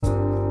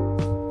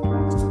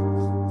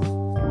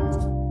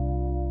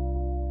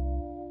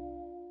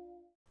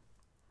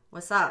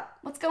What's up?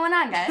 What's going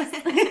on, guys?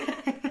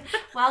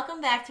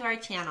 Welcome back to our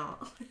channel.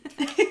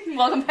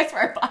 Welcome back to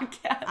our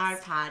podcast. Our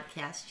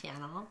podcast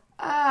channel.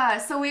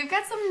 So we've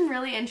got some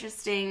really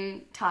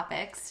interesting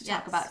topics to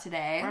talk about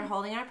today. We're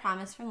holding our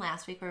promise from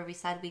last week where we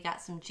said we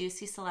got some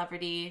juicy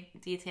celebrity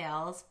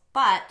details,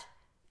 but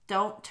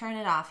don't turn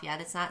it off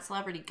yet. It's not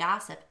celebrity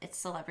gossip. It's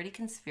celebrity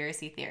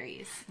conspiracy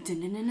theories.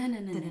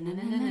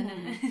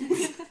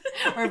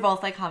 We're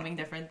both like humming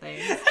different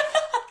things.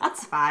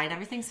 That's fine.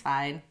 Everything's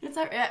fine.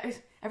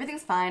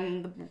 Everything's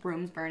fine. The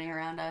room's burning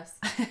around us.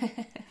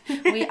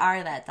 We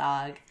are that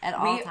dog at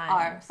all times. We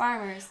are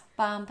farmers.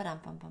 Bum, ba-dum,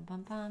 bum, bum,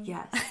 bum, bum.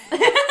 Yes.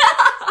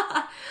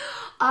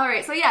 All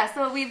right.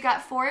 So we've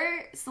got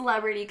 4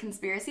 celebrity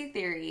conspiracy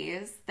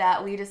theories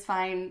that we just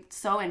find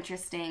so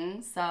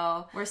interesting.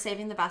 So we're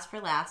saving the best for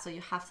last, so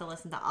you have to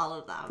listen to all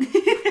of them.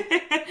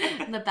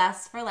 The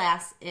best for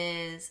last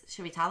is,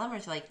 should we tell them or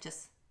should like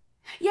just...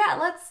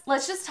 Yeah,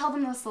 let's just tell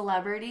them the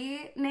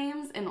celebrity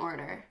names in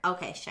order.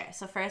 Okay, sure.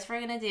 So first we're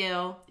going to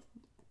do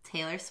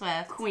Taylor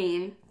Swift.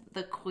 Queen.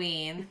 The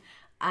Queen.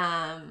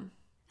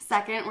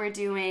 Second, we're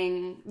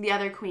doing the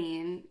other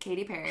queen,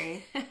 Katy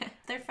Perry.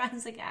 They're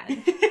friends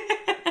again.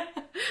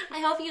 I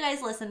hope you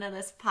guys listen to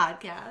this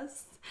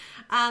podcast.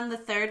 The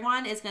third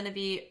one is going to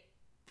be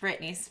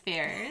Britney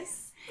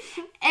Spears.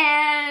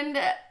 And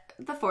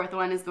the fourth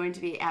one is going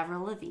to be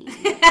Avril Lavigne.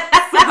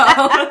 So,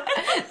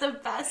 the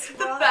best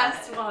one. The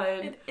best one.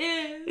 It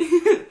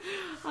is.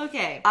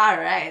 Okay. All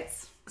right.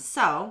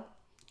 So,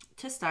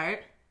 to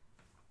start,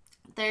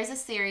 there's a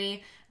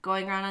theory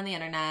going around on the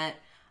internet,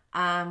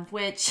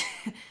 which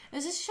it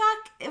was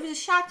a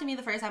shock to me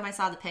the first time I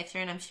saw the picture,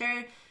 and I'm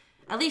sure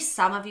at least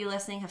some of you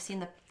listening have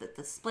seen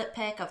the split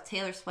pic of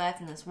Taylor Swift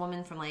and this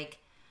woman from like,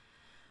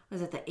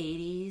 was it the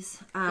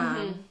 80s?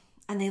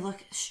 And they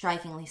look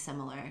strikingly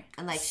similar.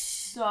 And like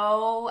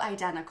so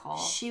identical.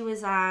 She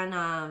was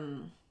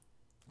on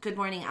Good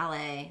Morning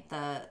LA,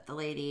 the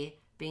lady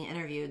being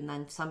interviewed, and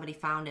then somebody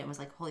found it and was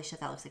like, holy shit,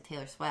 that looks like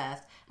Taylor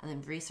Swift. And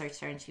then researched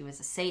her and she was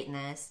a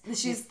Satanist.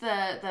 She's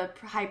the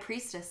high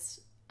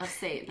priestess of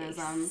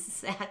Satanism.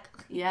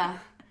 Exactly. Yeah.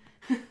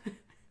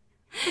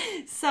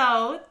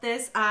 So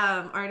this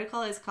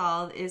article is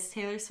called, Is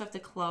Taylor Swift a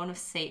Clone of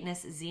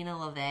Satanist Zena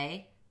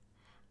LaVey?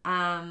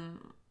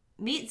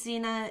 Meet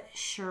Zena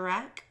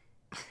Shrek.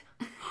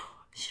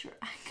 Shrek.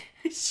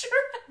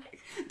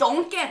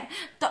 Don't get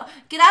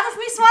out of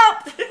me,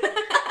 swamp!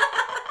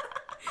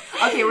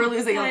 Okay, we're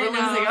losing him. We're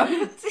losing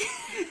him.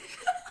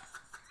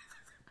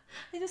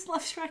 I just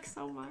love Shrek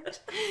so much.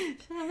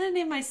 I'm gonna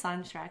name my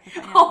son Shrek. If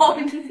I have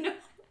one. No.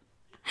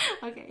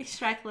 Okay,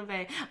 Shrek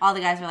LaVey. All the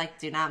guys were like,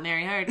 do not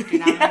marry her. Do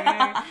not marry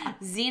her.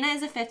 Zena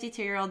is a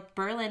 52-year-old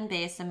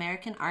Berlin-based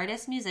American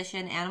artist,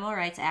 musician, animal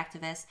rights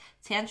activist,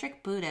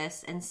 tantric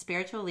Buddhist, and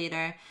spiritual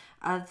leader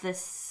of the...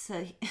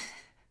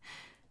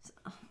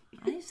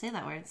 How do you say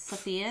that word?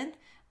 Safian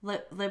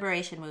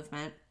Liberation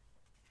Movement.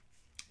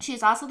 She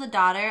is also the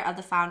daughter of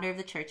the founder of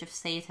the Church of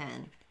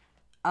Satan.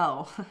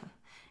 Oh.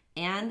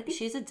 And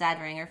she's a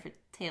dead ringer for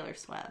Taylor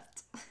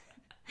Swift.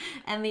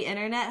 And the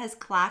internet has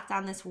clocked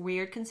on this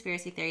weird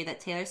conspiracy theory that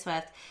Taylor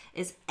Swift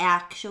is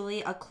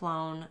actually a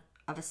clone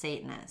of a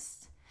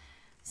Satanist.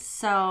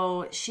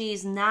 So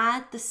she's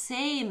not the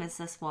same as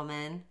this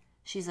woman.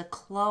 She's a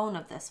clone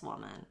of this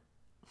woman.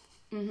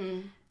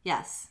 Mm-hmm.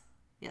 Yes,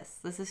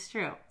 this is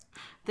true.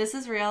 This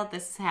is real.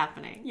 This is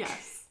happening.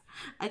 Yes.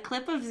 A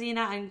clip of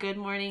Zena on Good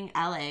Morning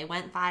LA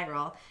went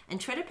viral,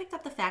 and Twitter picked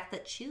up the fact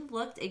that she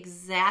looked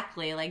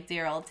exactly like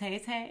dear old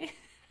Tay-Tay.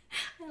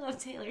 I love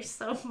Taylor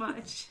so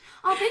much.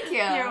 Oh, thank you.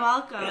 You're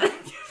welcome.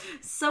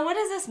 So what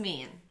does this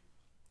mean?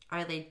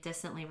 Are they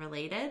distantly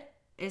related?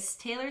 Is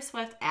Taylor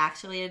Swift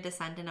actually a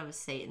descendant of a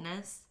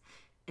Satanist?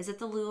 Is it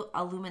the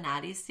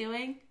Illuminati's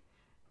doing?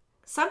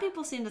 Some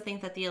people seem to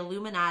think that the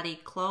Illuminati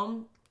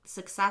clone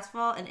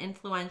successful and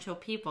influential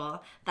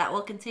people that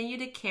will continue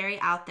to carry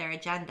out their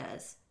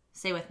agendas.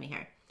 Stay with me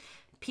here.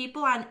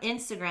 People on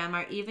Instagram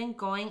are even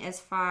going as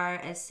far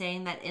as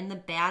saying that in the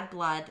Bad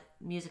Blood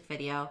music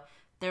video,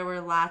 there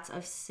were lots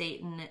of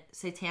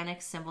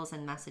satanic symbols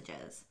and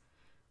messages.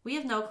 We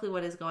have no clue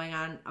what is going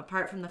on,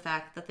 apart from the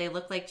fact that they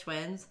look like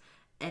twins,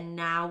 and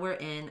now we're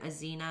in a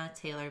Zena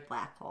Taylor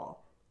black hole.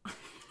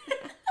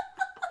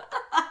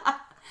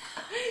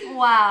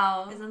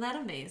 Wow. Isn't that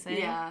amazing?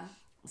 Yeah.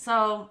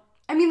 So...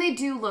 I mean, they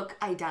do look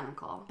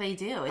identical. They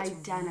do. It's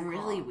identical.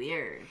 Really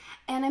weird.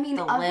 And I mean,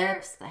 the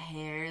lips, the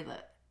hair, the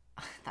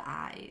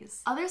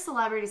eyes. Other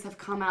celebrities have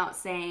come out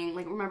saying,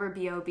 like, remember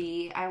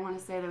B.O.B.? I want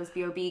to say that was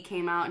B.O.B.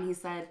 came out and he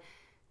said,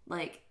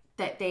 like,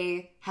 that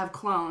they have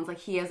clones. Like,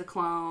 he has a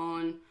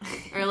clone.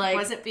 Or, like...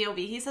 Was it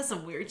B.O.B.? He says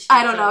some weird shit.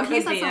 I don't know. He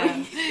said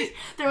something.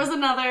 There was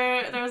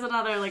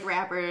another, like,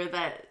 rapper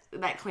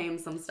that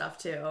claims some stuff,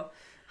 too.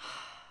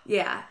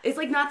 Yeah. It's,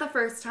 like, not the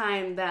first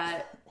time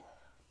that,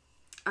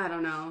 I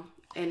don't know,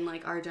 in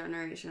like our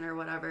generation or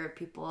whatever,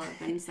 people have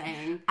been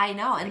saying. I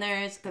know, like, and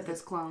there's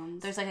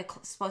clones. There's like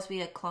supposed to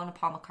be a clone of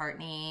Paul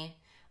McCartney.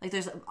 Like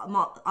there's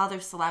other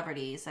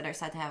celebrities that are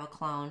said to have a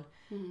clone.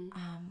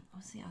 Mm-hmm.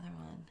 What's the other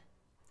one?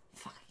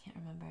 Fuck, I can't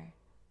remember.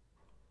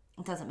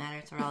 It doesn't matter.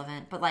 It's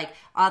irrelevant. But, like,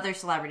 other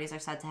celebrities are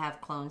said to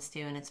have clones,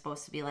 too, and it's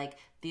supposed to be, like,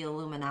 the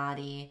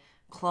Illuminati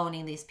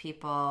cloning these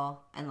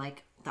people, and,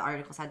 like, the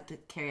articles had to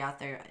carry out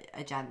their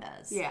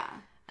agendas. Yeah.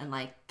 And,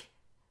 like,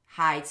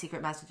 hide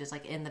secret messages,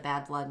 like, in the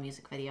Bad Blood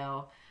music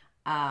video.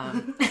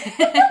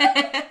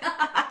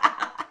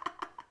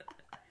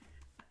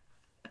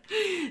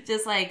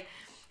 Just, like,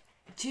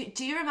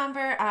 do you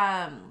remember,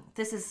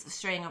 this is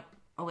straying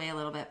away a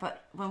little bit,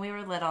 but when we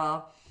were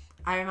little,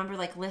 I remember,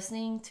 like,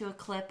 listening to a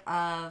clip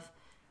of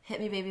Hit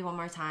Me Baby One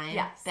More Time.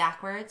 Yes.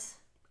 Backwards.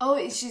 Oh,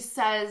 she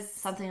says...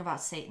 Something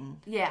about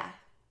Satan. Yeah.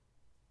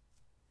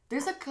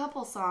 There's a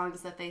couple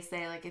songs that they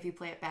say, like, if you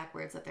play it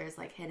backwards, that there's,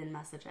 like, hidden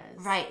messages.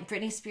 Right.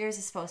 Britney Spears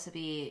is supposed to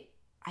be...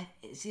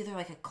 it's either,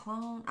 like, a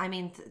clone. I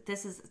mean,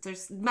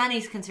 there's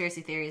many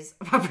conspiracy theories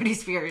about Britney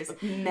Spears.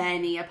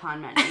 Many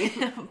upon many.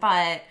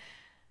 But...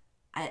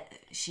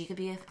 she could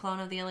be a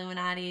clone of the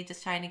Illuminati,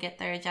 just trying to get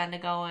their agenda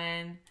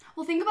going.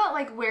 Well, think about,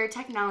 like, where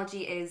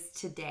technology is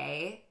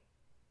today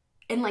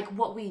and, like,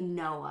 what we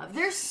know of.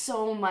 There's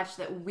so much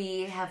that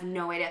we have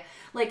no idea.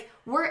 Like,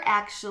 we're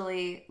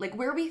actually, like,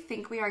 where we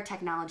think we are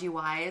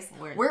technology-wise,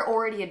 we're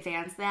already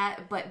advanced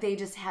that, but they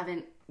just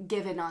haven't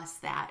given us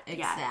that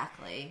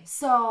Exactly. yet.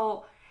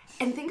 So,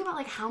 and think about,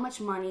 like, how much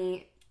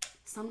money...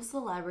 some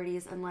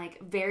celebrities and, like,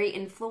 very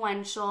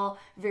influential,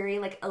 very,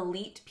 like,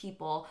 elite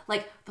people,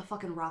 like the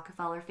fucking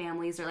Rockefeller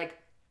families, or, like,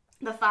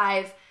 the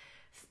 5,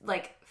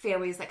 like,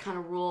 families that kind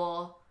of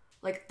rule,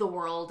 like, the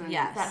world and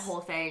that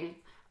whole thing.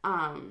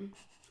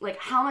 Like,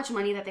 how much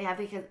money that they have,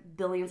 because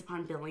billions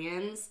upon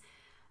billions.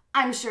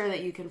 I'm sure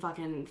that you can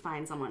fucking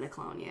find someone to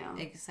clone you.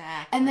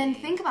 Exactly. And then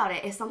think about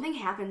it. If something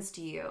happens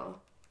to you,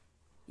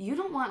 you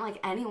don't want, like,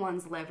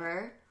 anyone's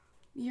liver.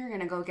 You're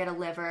going to go get a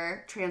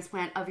liver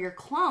transplant of your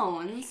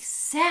clones.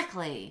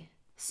 Exactly.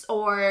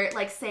 Or,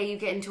 like, say you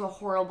get into a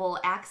horrible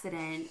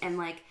accident and,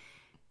 like,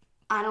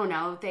 I don't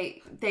know,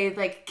 they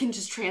like, can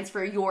just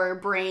transfer your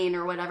brain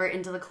or whatever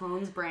into the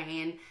clone's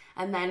brain.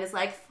 And then it's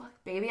like, fuck,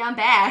 baby, I'm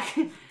back.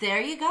 There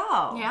you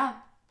go. Yeah.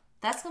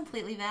 That's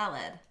completely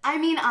valid. I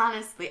mean,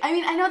 honestly. I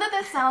mean, I know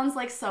that sounds,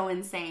 like, so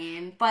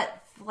insane. But,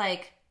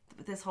 like...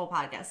 this whole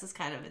podcast is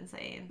kind of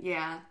insane.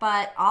 Yeah.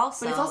 But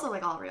also... But it's also,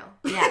 like, all real.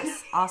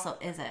 Yes. Also,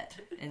 is it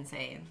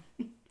insane?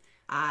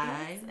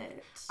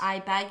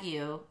 I beg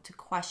you to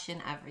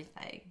question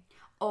everything.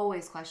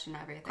 Always question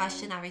everything.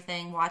 Question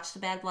everything. Watch the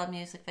Bad Blood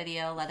music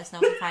video. Let us know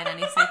if you find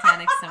any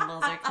satanic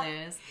symbols or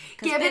clues.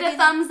 Give it a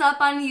thumbs up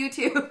on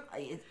YouTube.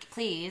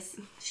 Please.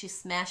 She's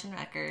smashing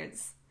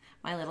records.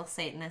 My little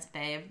Satanist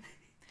babe.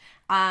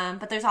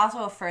 But there's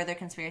also a further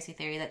conspiracy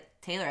theory that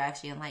Taylor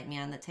actually enlightened me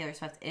on, that Taylor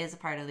Swift is a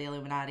part of the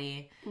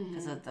Illuminati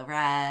because of the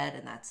red,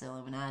 and that's the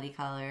Illuminati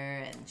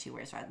color, and she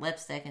wears red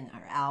lipstick, and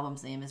her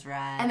album's name is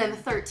red. And then the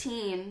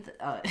 13.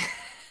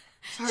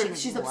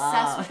 She's loves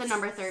obsessed with the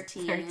number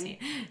 13. 13.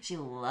 She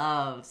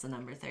loves the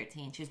number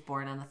 13. She was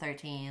born on the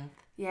 13th.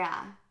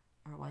 Yeah.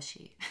 Or was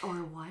she?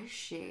 Or was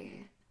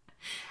she?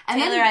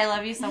 And Taylor, I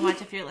love you so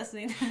much if you're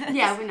listening to this.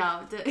 Yeah, we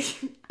know.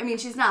 I mean,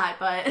 she's not,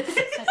 but...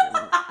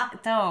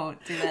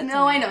 Don't do that.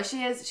 No, I know.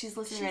 She is. She's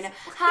listening right now.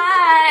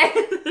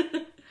 Hi!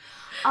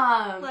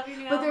 Love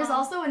you, but there's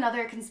also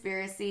another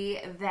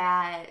conspiracy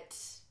that,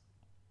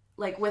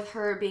 like, with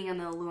her being in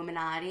the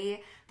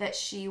Illuminati, that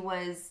she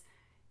was...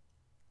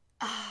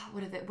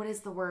 what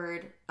is the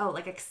word? Oh,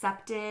 like,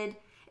 accepted,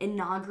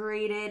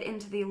 inaugurated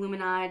into the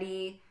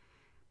Illuminati...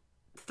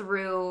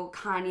 through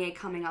Kanye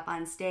coming up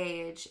on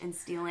stage and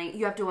stealing.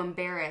 You have to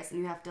embarrass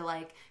and you have to,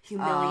 like,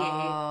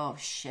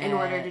 humiliate in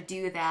order to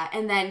do that.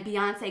 And then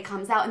Beyonce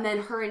comes out, and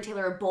then her and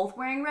Taylor are both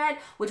wearing red,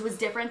 which was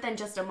different than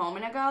just a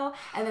moment ago.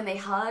 And then they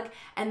hug,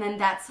 and then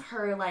that's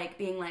her, like,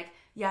 being like,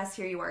 yes,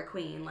 here you are,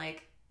 queen.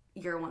 Like,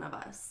 you're one of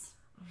us.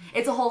 Mm-hmm.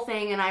 It's a whole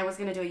thing, and I was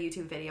going to do a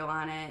YouTube video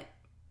on it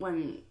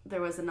when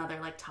there was another,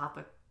 like,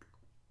 topic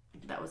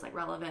that was, like,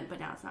 relevant,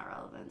 but now it's not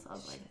relevant, so I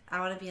was like... I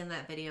want to be in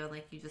that video, and,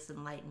 like, you just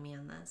enlighten me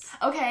on this.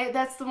 Okay,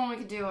 that's the one we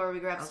could do, or we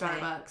grab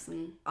Starbucks,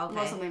 and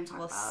we'll something to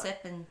talk about.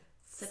 Sip and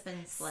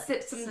slip.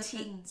 Sip some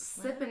tea.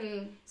 Sip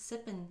and...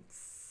 Sip.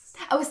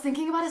 I was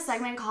thinking about a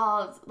segment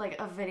called,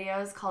 like, of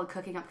videos called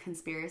Cooking Up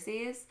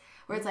Conspiracies,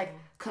 where it's, like,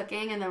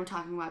 cooking, and then we're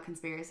talking about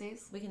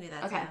conspiracies. We can do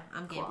that, too.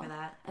 I'm game for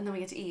that. And then we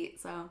get to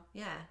eat, so...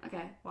 Yeah.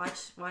 Okay.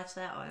 Watch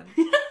that one.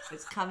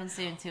 It's coming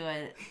soon to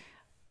a...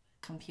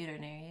 computer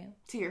near you.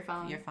 To your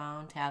phone. Your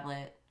phone,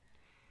 tablet.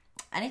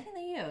 Anything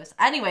they use.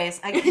 Anyways,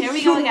 here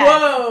we go again.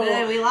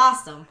 Whoa! We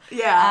lost them.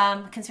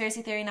 Yeah.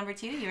 Conspiracy theory number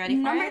 2. You ready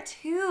for Number it?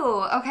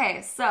 2.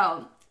 Okay,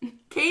 so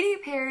Katy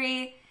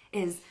Perry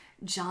is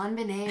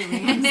JonBenet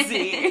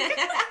Ramsey.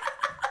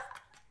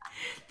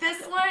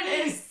 This one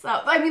is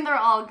so... I mean, they're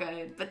all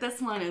good, but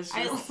this one is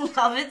just... I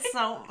love it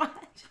so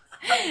much.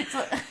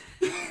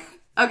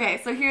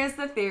 Okay, so here's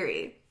the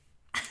theory.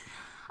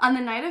 On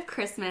the night of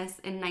Christmas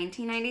in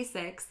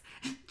 1996,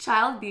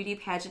 child beauty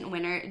pageant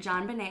winner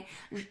JonBenet...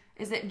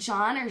 Is it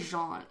John or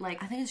Jean?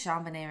 Like, I think it's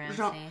JonBenet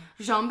Ramsey.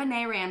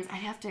 JonBenet Ramsey. I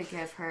have to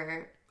give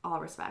her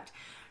all respect.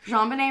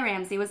 JonBenet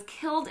Ramsey was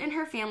killed in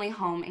her family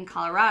home in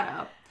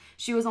Colorado.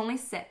 She was only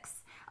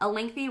 6. A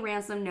lengthy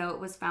ransom note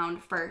was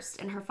found first,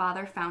 and her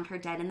father found her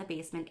dead in the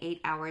basement 8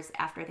 hours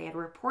after they had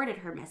reported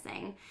her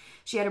missing.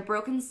 She had a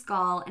broken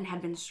skull and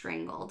had been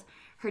strangled.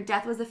 Her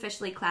death was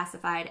officially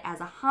classified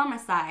as a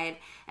homicide,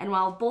 and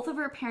while both of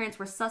her parents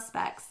were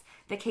suspects,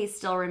 the case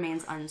still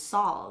remains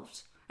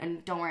unsolved.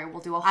 And don't worry,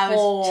 we'll do a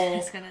whole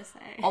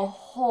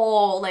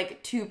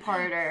like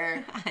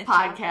 2-parter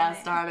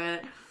podcast on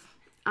it.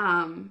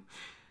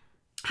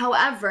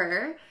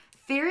 However,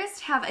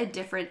 theorists have a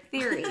different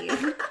theory.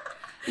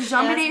 As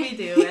we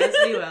do, as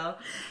we will.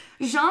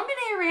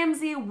 JonBenét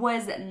Ramsey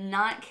was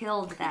not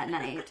killed that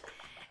night.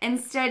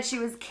 Instead, she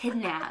was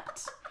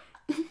kidnapped.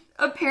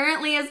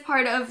 Apparently as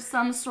part of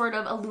some sort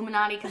of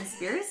Illuminati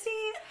conspiracy.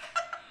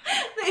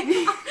 They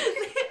control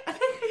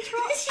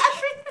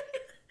everything.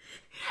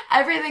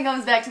 Everything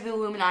comes back to the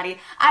Illuminati.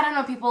 I don't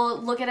know, people,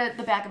 look at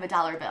the back of a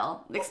dollar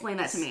bill. Explain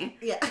that to me.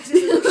 Yeah.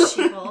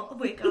 Sheeple,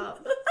 wake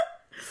up.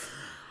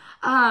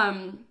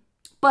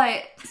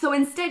 But, so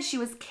instead she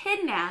was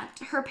kidnapped,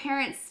 her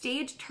parents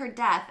staged her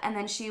death, and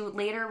then she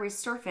later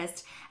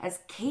resurfaced as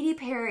Katy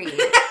Perry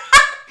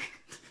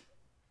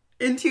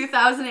in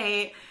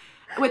 2008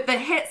 with the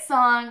hit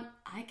song,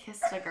 I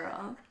Kissed a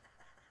Girl.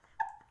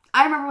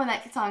 I remember when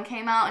that song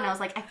came out, and I was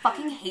like, I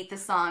fucking hate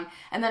this song.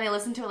 And then I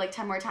listened to it like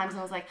 10 more times, and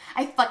I was like,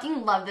 I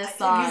fucking love this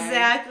song.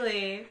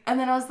 Exactly. And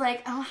then I was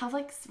like, oh, have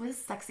like, what a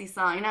sexy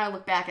song. And now I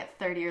look back at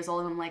 30 years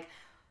old, and I'm like,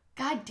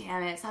 God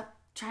damn it, stop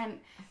trying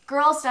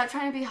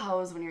to be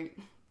hoes when you're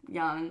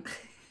young.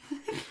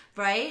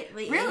 Right?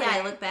 Like, really? Yeah,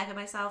 I look back at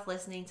myself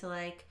listening to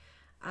like,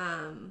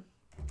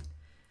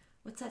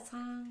 what's that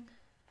song?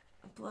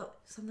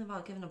 Something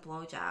about giving a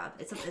blowjob.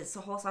 It's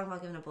a whole song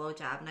about giving a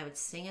blowjob, and I would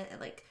sing it at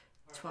like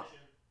 12.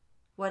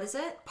 What is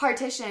it?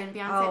 Partition.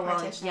 Beyonce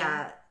Partition. Well,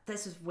 yeah.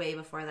 This was way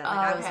before that.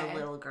 Like, I was a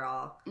little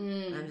girl.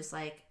 And I'm just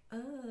like,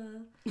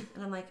 and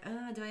I'm like,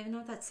 do I even know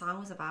what that song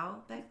was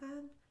about back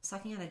then?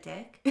 Sucking on a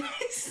dick?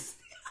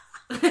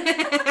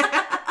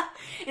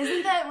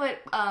 Isn't that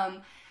what, I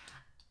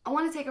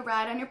want to take a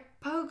ride on your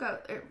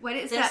pogo, or what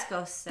is disco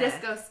that? Stick.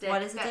 Disco stick.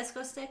 What is a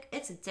disco stick?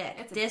 It's a dick.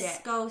 It's a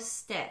disco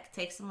stick.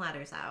 Take some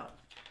letters out.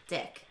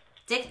 Dick.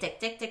 Dick.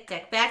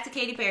 Back to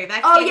Katy Perry.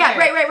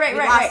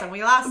 Right.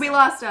 We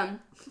lost him.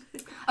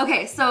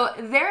 Okay, so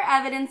their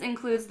evidence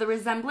includes the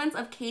resemblance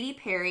of Katy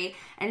Perry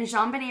and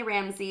JonBenét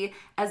Ramsey,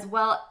 as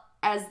well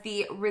as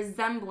the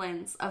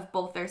resemblance of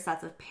both their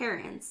sets of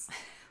parents.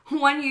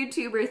 One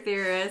YouTuber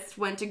theorist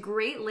went to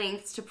great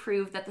lengths to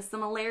prove that the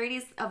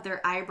similarities of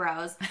their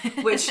eyebrows,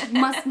 which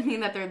must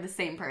mean that they're the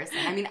same person.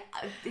 I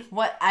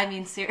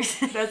mean,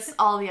 Seriously. That's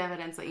all the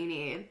evidence that you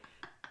need.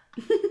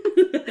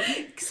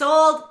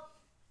 Sold.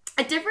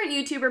 A different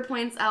YouTuber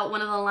points out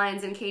one of the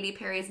lines in Katy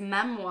Perry's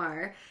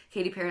memoir.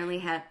 Katy apparently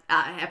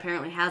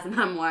has a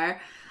memoir.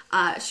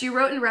 She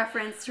wrote in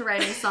reference to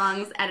writing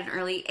songs at an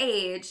early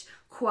age,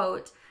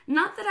 quote,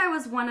 "Not that I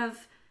was one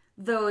of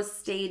those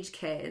stage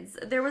kids.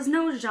 There was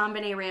no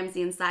JonBenét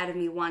Ramsey inside of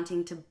me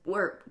wanting to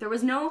work. There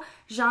was no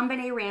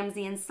JonBenét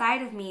Ramsey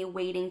inside of me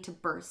waiting to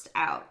burst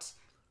out,"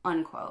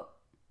 unquote.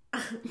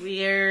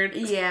 Weird.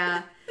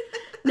 Yeah.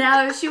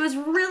 Now, if she was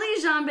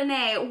really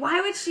JonBenét,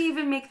 why would she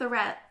even make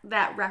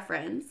that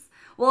reference?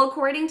 Well,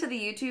 according to the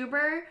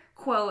YouTuber,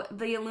 quote,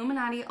 "The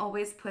Illuminati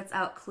always puts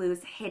out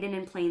clues hidden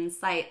in plain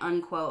sight,"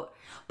 unquote.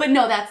 But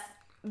no,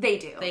 they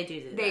do. They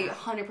do They that.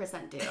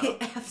 100% do.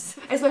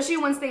 Absolutely. Especially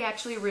once they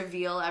actually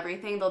reveal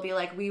everything, they'll be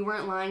like, "We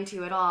weren't lying to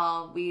you at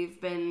all. We've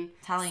been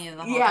telling you the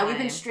whole time. Yeah, we've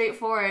been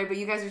straightforward, but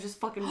you guys are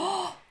just fucking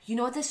You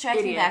know what this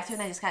drags me back to,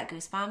 and I just got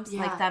goosebumps?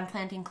 Yeah. Like them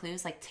planting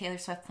clues, like Taylor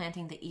Swift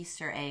planting the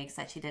Easter eggs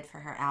that she did for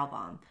her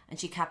album. And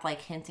she kept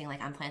like hinting,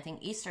 like, I'm planting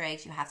Easter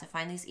eggs. You have to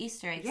find these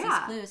Easter eggs, these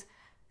clues.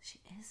 She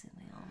is in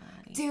the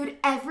Illuminati. Dude,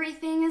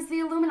 everything is the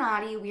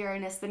Illuminati. We are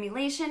in a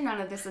simulation.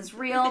 None of this is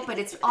real, but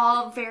it's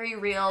all very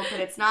real, but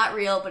it's not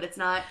real, but it's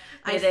not.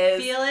 I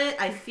feel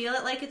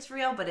it like it's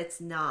real, but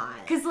it's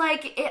not. Because,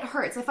 like, it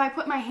hurts. If I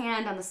put my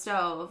hand on the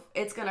stove,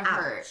 it's going to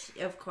hurt.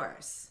 Of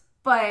course.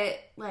 But,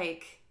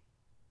 like...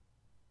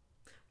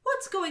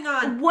 What's going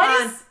on? What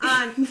is...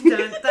 Dun,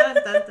 dun, dun,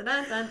 dun,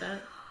 dun, dun, dun.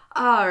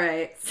 All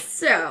right.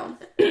 So,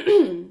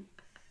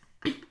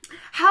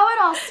 how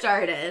it all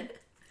started...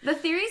 The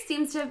theory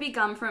seems to have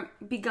begun from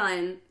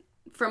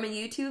a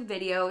YouTube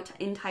video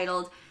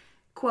entitled,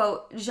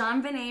 quote,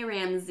 "JonBenét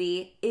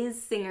Ramsey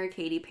is singer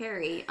Katy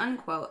Perry,"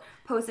 unquote,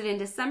 posted in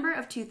December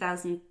of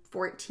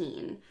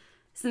 2014.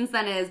 Since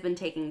then, it has been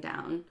taken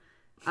down.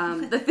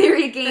 The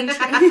theory gained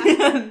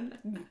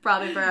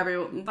probably for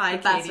everyone, by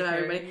the best Katy of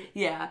everybody. Perry.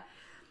 Yeah.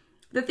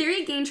 The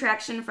theory gained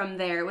traction from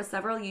there, with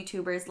several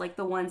YouTubers like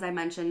the ones I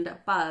mentioned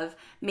above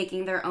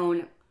making their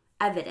own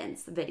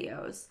evidence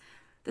videos.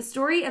 The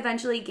story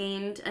eventually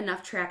gained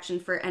enough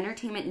traction for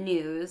Entertainment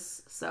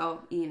News,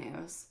 so E!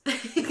 News.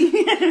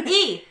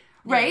 E!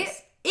 Right?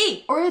 News.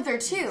 E! Or is there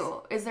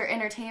two? Is there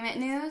Entertainment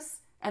News?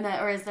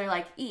 Or is there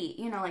like E?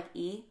 You know, like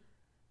E?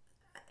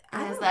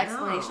 And is the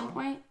explanation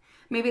point?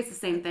 Maybe it's the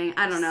same thing.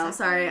 I don't know.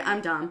 Sorry,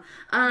 I'm dumb.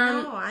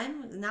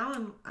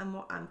 No,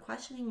 I'm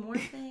questioning more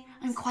things.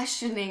 I'm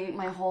questioning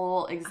my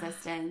whole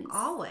existence.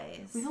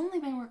 Always. We've only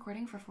been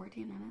recording for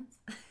 14 minutes.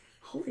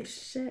 Holy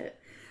shit.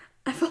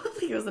 I felt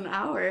like it was an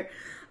hour.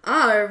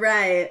 All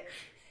right.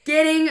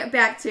 Getting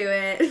back to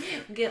it.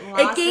 Getting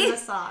lost in the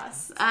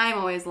sauce. I'm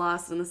always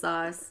lost in the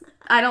sauce.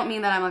 I don't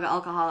mean that I'm an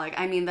alcoholic.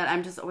 I mean that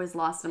I'm just always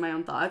lost in my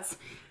own thoughts.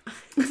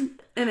 And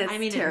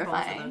it's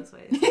terrifying. In both of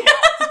those ways.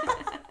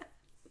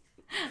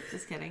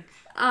 Just kidding.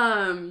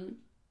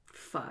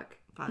 Fuck.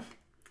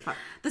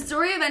 The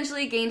story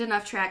eventually gained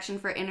enough traction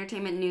for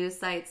entertainment news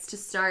sites to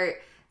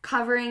start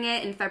covering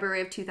it in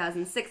February of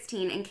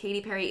 2016, and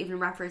Katy Perry even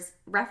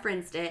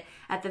referenced it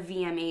at the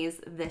VMAs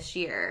this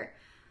year.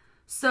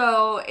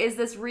 So, is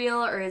this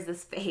real or is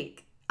this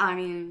fake? I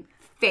mean,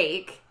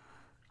 fake.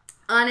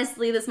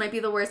 Honestly, this might be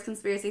the worst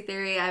conspiracy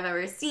theory I've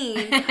ever seen.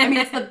 I mean,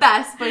 it's the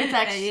best, but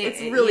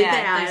it's really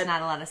bad. There's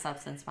not a lot of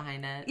substance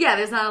behind it. Yeah,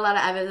 there's not a lot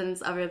of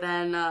evidence other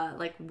than,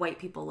 like, white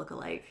people look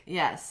alike.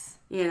 Yes.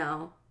 You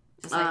know?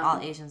 Just like all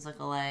Asians look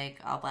alike,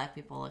 all black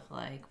people look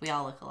alike, we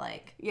all look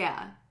alike.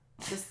 Yeah.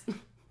 Just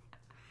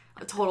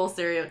total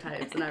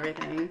stereotypes and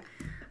everything.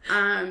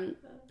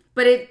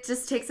 But it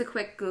just takes a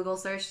quick Google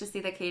search to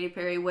see that Katy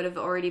Perry would have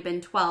already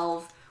been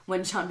 12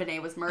 when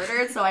JonBenet was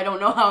murdered, so I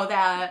don't know how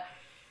that...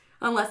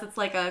 Unless it's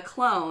like a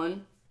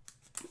clone.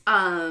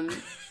 Back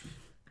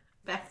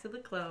to the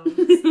clones.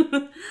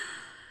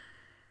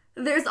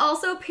 There's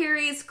also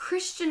Perry's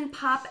Christian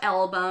pop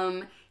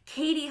album,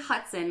 Katie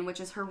Hudson,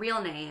 which is her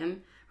real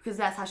name, because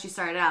that's how she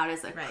started out,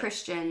 as a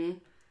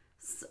Christian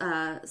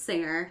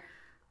singer.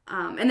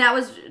 And that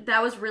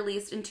was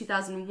released in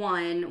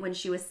 2001 when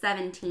she was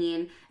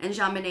 17, and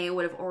JonBenet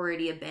would have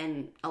already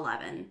been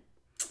 11.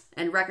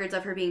 And records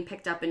of her being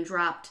picked up and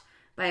dropped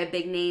by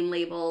big name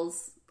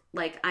labels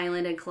like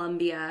Island and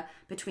Columbia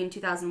between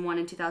 2001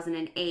 and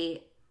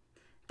 2008,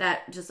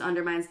 that just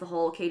undermines the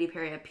whole Katy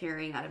Perry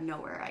appearing out of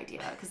nowhere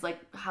idea. Because, like,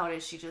 how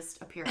does she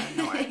just appear out of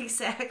nowhere?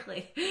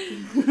 Exactly.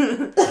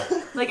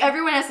 Like,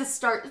 everyone has to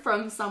start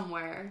from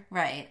somewhere.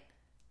 Right.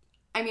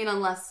 I mean,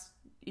 unless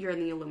you're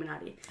in the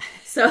Illuminati.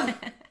 So.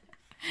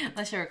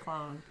 Unless you're a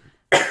clone,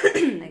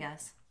 I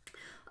guess.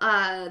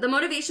 The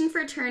motivation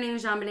for turning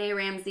JonBenet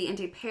Ramsey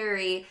into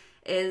Perry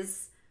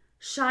is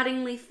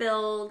shoddingly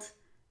filled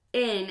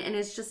in, and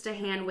it's just a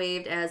hand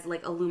waved as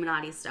like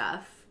Illuminati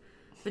stuff.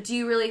 But do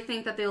you really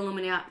think that the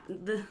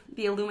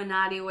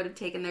Illuminati would have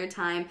taken their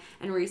time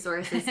and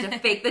resources to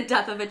fake the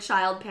death of a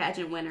child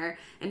pageant winner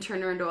and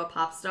turn her into a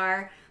pop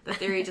star? The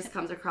theory just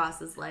comes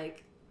across as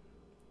like,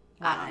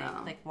 why? I don't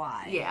know. Like,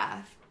 why?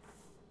 Yeah.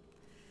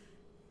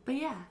 But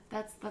yeah,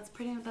 that's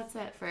pretty much that's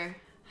it for.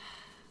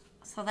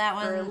 So that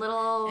one, for a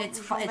little.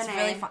 It's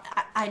really fun.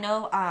 I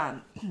know.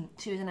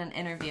 She was in an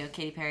interview with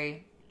Katy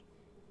Perry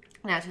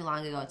not too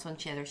long ago. It's when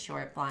she had her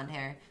short blonde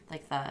hair,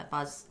 like the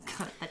buzz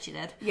cut that she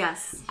did.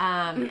 Yes.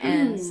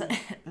 And so,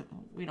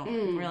 we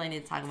don't really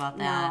need to talk about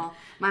that. No.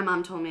 My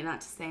mom told me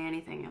not to say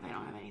anything if I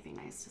don't have anything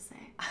nice to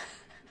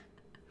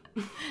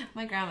say.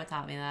 My grandma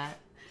taught me that.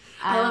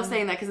 I love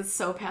saying that because it's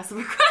so passive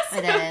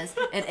aggressive.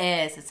 It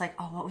is. It's like,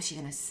 oh, what was she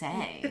gonna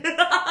say?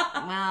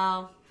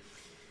 Well,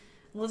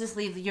 we'll just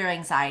leave your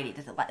anxiety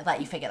to let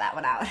you figure that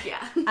one out.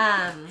 Yeah.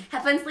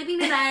 Have fun sleeping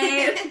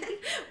tonight.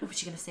 What was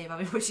she gonna say about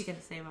me? What was she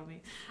gonna say about me?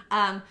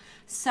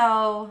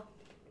 So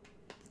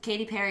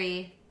Katy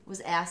Perry was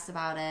asked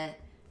about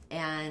it,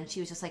 and she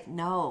was just like,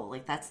 no,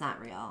 like that's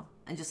not real,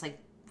 and just like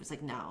was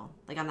like, no,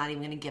 like I'm not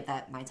even gonna give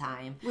that my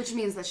time. Which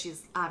means that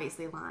she's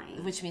obviously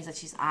lying. Which means that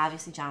she's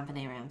obviously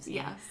JonBenet Ramsey.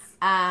 Yes.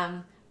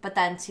 But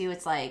then too,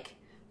 it's like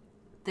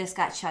this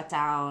got shut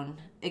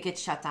down. It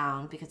gets shut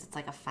down because it's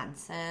like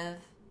offensive.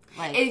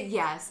 Like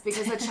yes,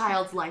 because a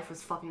child's life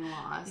was fucking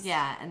lost.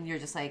 Yeah, and you're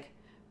just like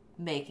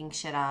making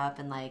shit up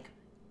and like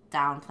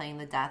downplaying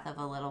the death of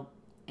a little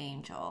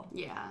angel.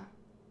 Yeah.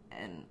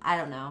 And I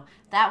don't know.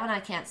 That one I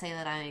can't say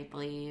that I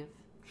believe.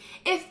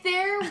 If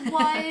there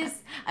was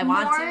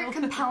more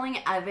compelling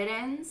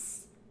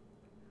evidence,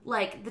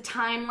 like the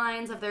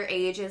timelines of their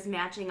ages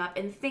matching up,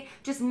 and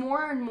just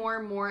more and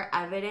more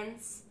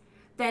evidence,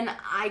 then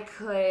I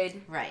could...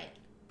 Right.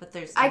 But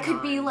there's I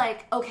could be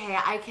like, okay,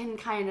 I can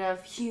kind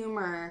of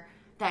humor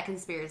that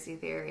conspiracy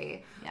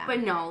theory. Yeah.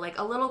 But no, like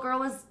a little girl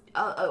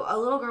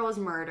was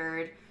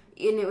murdered,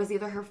 and it was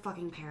either her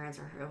fucking parents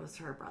or it was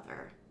her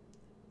brother.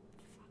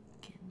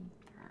 Fucking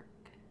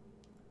Burke.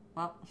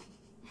 Well,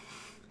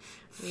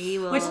 we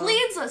will. Which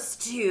leads us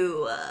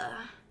to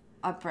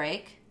a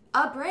break.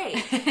 A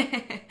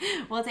break.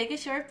 We'll take a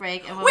short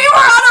break, and we were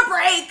on a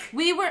break.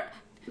 We were.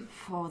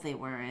 Oh, they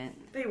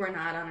weren't. They were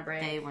not on a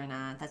break. They were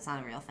not. That's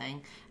not a real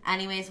thing.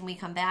 Anyways, when we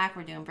come back,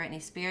 we're doing Britney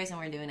Spears and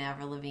we're doing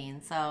Avril Lavigne.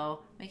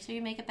 So make sure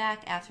you make it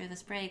back after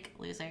this break,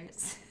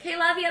 losers. Okay,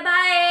 love you.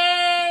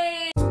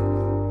 Bye.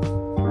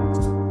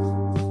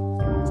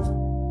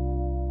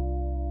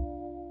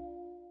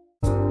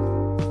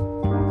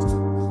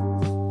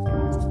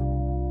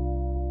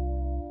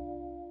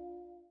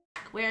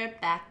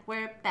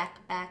 We're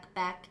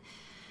back.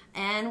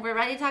 And we're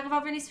ready to talk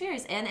about Britney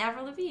Spears and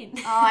Avril Lavigne.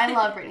 Oh, I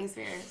love Britney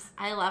Spears.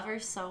 I love her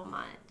so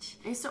much.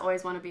 I used to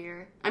always want to be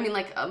her. I mean,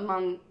 like,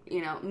 among,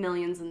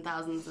 millions and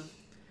thousands of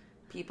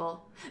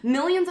people.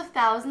 Millions of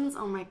thousands?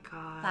 Oh, my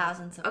God.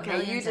 Thousands of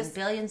millions and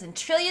billions and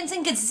trillions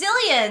and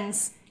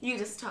gazillions. You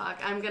just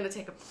talk. I'm going to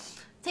take a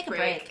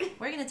break.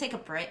 We're going to take a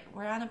break.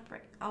 We're on a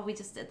break. Oh, we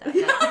just did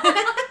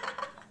that.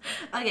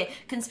 Okay,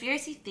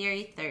 Conspiracy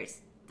Theory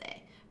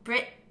Thursday.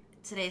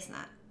 Today's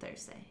not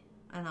Thursday.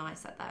 I know I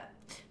said that.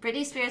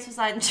 Britney Spears was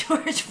on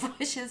George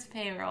Bush's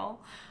payroll.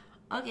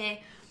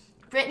 Okay.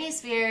 Britney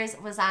Spears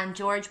was on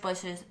George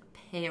Bush's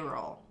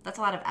payroll. That's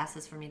a lot of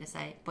S's for me to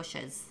say.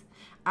 Bush's.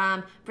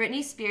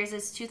 Britney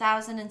Spears'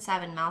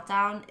 2007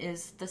 meltdown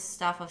is the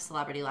stuff of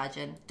celebrity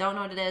legend. Don't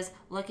know what it is?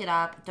 Look it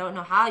up. Don't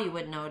know how you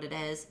would know what it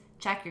is?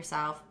 Check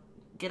yourself.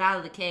 Get out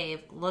of the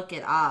cave. Look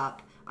it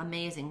up.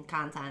 Amazing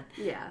content.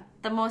 Yeah.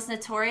 The most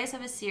notorious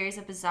of a series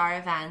of bizarre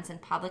events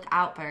and public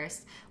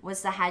outbursts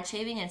was the head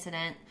shaving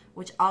incident,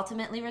 which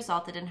ultimately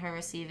resulted in her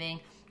receiving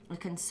a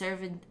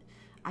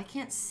I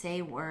can't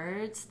say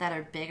words that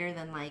are bigger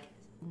than like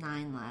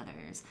 9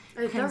 letters.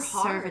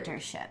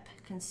 Conservatorship.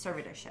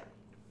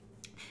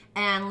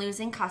 And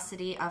losing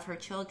custody of her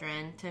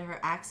children to her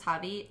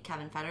ex-hubby,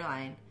 Kevin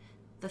Federline.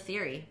 The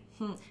theory.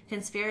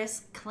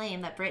 Conspiracists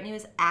claim that Britney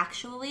was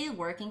actually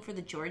working for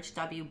the George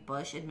W.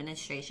 Bush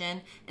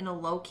administration in a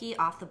low-key,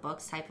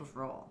 off-the-books type of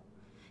role.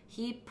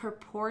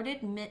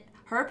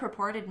 Her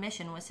purported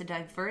mission was to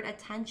divert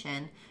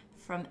attention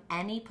from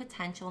any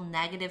potential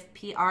negative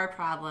PR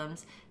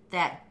problems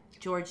that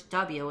George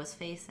W. was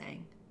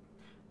facing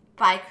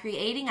by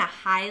creating a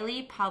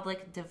highly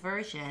public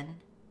diversion,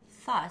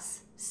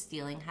 thus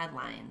stealing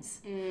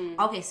headlines.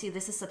 Okay, see,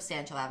 this is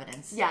substantial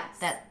evidence. Yes.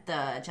 That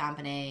the John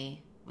Bonet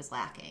was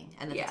lacking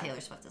and that the Taylor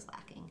Swift is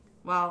lacking.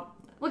 Well,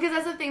 because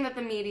that's the thing that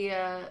the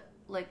media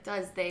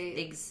does.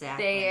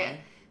 They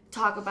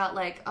talk about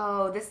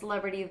oh, this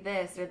celebrity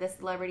this or this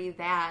celebrity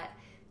that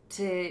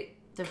to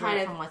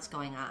divert from what's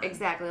going on.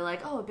 Exactly,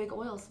 a big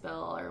oil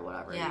spill or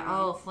whatever. Yeah.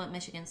 Oh, Flint,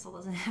 Michigan still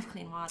doesn't have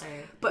clean water.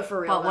 But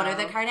for real, what are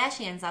the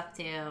Kardashians up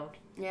to?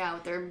 Yeah,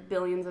 with their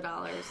billions of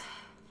dollars.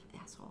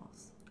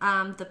 Assholes.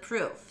 The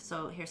proof.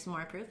 So here's some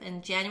more proof.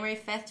 In January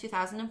 5th,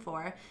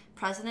 2004,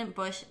 President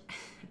Bush...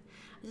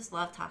 I just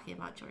love talking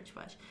about George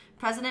Bush.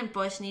 President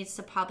Bush needs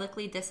to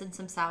publicly distance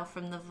himself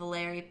from the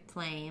Valerie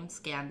Plame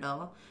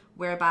scandal,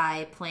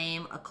 whereby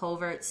Plame, a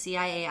covert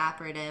CIA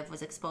operative,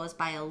 was exposed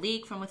by a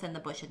leak from within the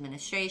Bush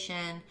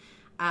administration.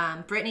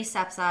 Britney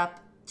steps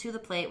up to the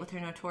plate with her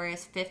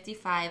notorious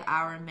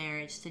 55-hour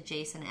marriage to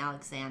Jason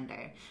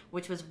Alexander,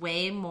 which was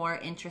way more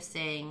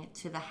interesting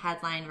to the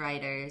headline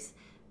writers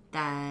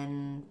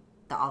than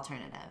the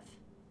alternative.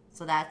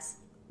 So that's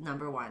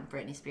number one,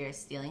 Britney Spears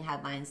stealing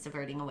headlines,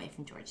 diverting away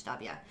from George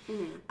W.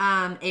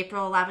 Mm-hmm.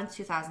 April 11th,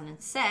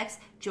 2006,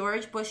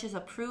 George Bush's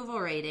approval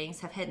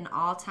ratings have hit an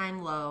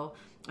all-time low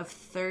of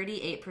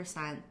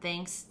 38%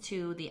 thanks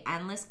to the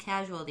endless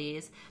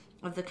casualties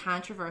of the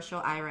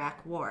controversial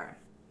Iraq War.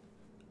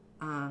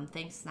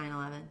 Thanks,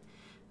 9/11.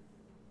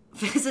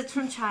 Visits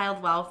from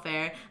child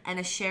welfare and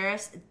a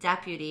sheriff's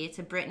deputy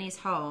to Britney's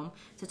home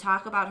to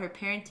talk about her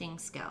parenting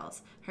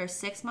skills. Her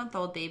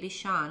 6-month-old baby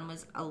Sean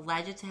was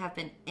alleged to have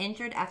been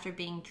injured after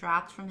being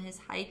dropped from his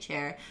high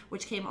chair,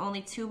 which came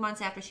only 2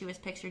 months after she was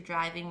pictured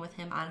driving with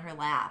him on her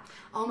lap.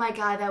 Oh my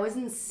God, that was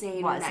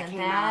insane. When that came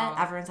out.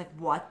 Everyone's like,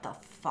 what the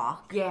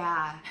fuck?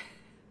 Yeah.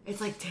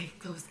 It's like,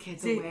 take those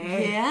kids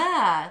away.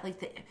 Yeah.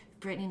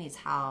 Britney needs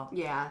help.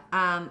 Yeah.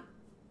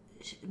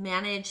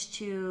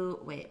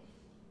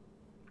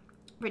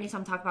 Britney's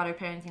home talk about her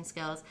parenting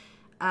skills.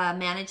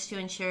 Managed to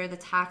ensure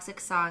that's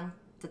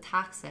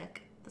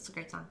a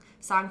great song,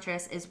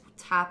 Songstress is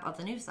top of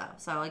the news though.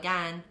 So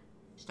again,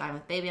 she's driving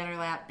with baby on her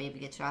lap, baby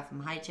gets dropped from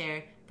the high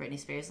chair, Britney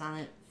Spears is on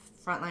the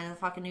front line of the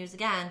fucking news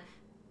again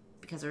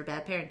because of her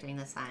bad parenting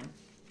this time.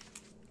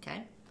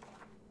 Okay?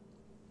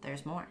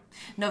 There's more.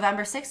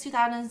 November 6,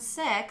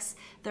 2006,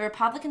 the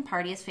Republican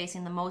Party is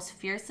facing the most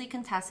fiercely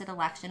contested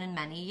election in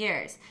many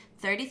years.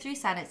 33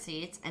 Senate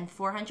seats and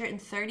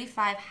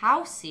 435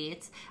 House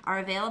seats are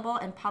available,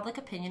 and public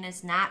opinion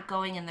is not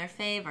going in their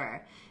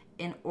favor.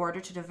 In order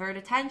to divert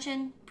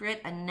attention,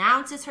 Brit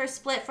announces her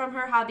split from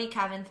her hubby,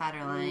 Kevin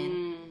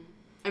Federline.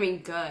 I mean,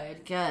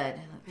 good. Good.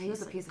 He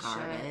was a piece of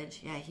garbage.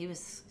 Shit. Yeah, he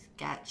was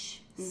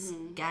sketch.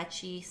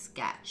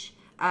 Sketch.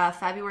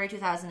 February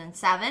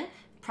 2007,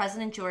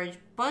 President George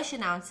Bush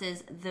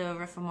announces the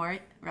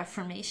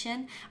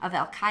reformation of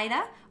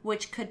Al-Qaeda,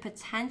 which could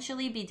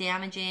potentially be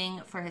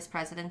damaging for his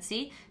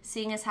presidency,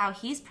 seeing as how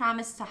he's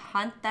promised to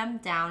hunt them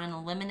down and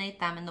eliminate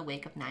them in the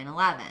wake of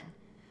 9/11.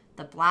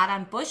 The blot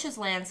on Bush's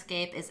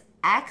landscape is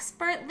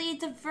expertly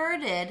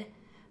diverted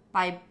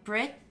by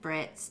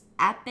Brit's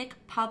epic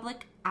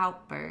public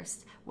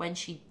outburst when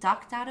she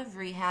ducked out of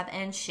rehab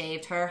and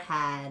shaved her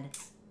head.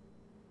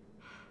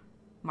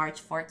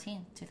 March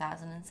 14,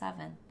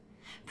 2007.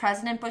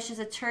 President Bush's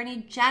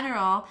Attorney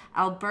General,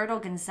 Alberto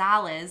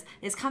Gonzales,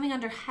 is coming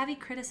under heavy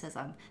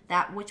criticism,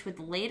 that which would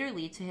later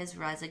lead to his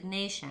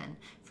resignation,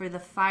 for the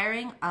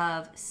firing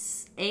of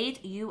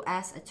 8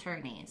 U.S.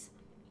 attorneys.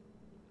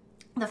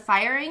 The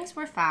firings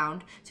were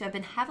found to have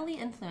been heavily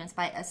influenced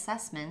by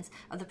assessments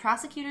of the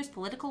prosecutor's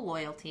political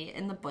loyalty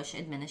in the Bush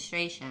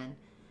administration.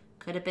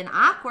 Could have been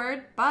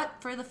awkward, but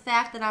for the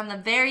fact that on the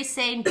very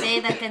same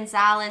day that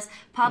Gonzales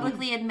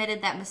publicly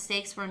admitted that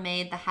mistakes were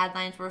made, the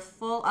headlines were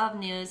full of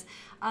news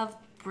of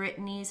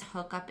Britney's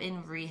hookup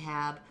in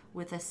rehab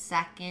with a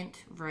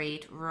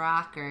second-rate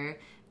rocker,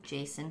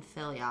 Jason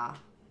Filyaw.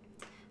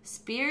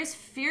 Spears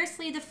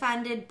fiercely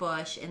defended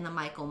Bush in the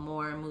Michael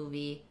Moore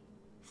movie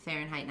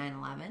Fahrenheit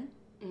 9/11.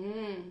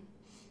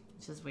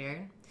 Which is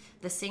weird.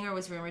 The singer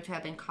was rumored to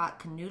have been caught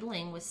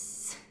canoodling with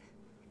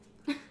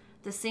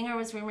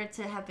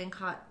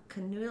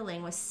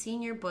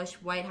senior Bush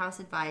White House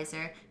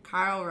advisor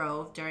Karl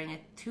Rove during a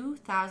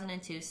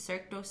 2002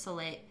 Cirque du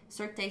Soleil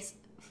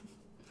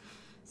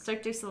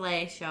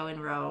show in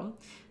Rome.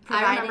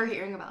 I remember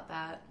hearing about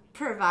that.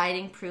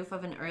 Providing proof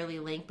of an early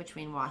link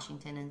between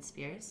Washington and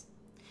Spears.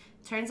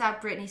 Turns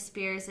out Britney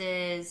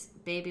Spears'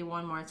 Baby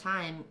One More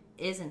Time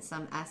isn't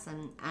some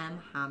S&M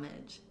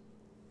homage.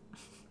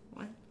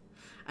 What?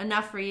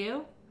 Enough for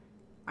you?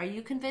 Are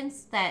you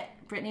convinced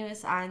that Britney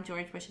was on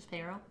George Bush's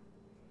payroll?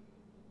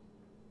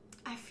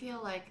 I feel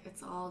like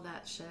it's all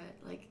that shit.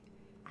 Like,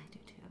 I do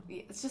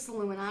too. it's just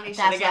Illuminati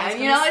That's shit what I was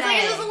again. gonna It's like say.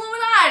 it's just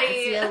Illuminati.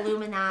 It's the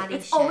Illuminati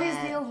It's shit. always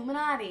the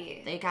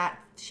Illuminati. They got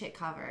shit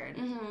covered.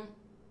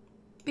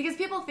 Because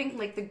people think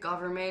like the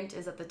government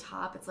is at the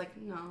top. It's like,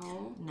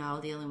 no. No,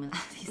 the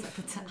Illuminati's at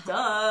the top.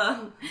 Duh.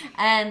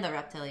 And the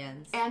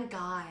reptilians. And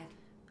God.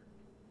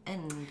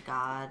 And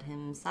God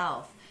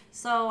himself.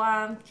 So,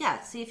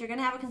 see if you're going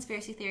to have a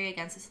conspiracy theory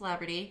against a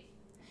celebrity,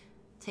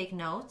 take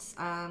notes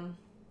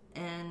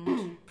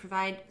and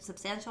provide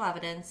substantial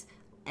evidence,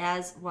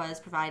 as was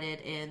provided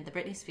in the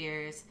Britney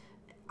Spears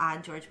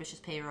on George Bush's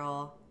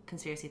payroll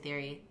conspiracy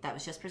theory that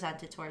was just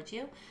presented towards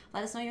you.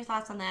 Let us know your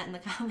thoughts on that in the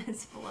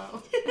comments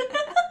below.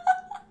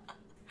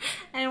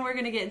 And we're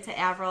going to get into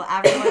Avril,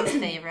 everyone's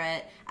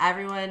favorite.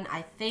 Everyone,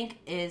 I think,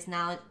 is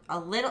now a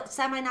little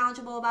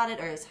semi-knowledgeable about it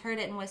or has heard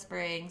it in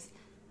whisperings.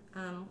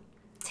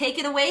 Take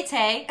it away,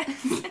 Tay.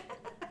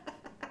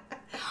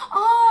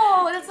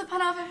 Oh, that's the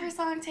pun off of her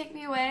song, Take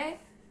Me Away?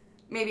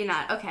 Maybe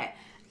not. Okay.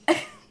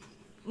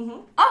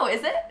 Oh,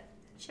 is it?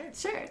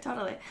 Sure,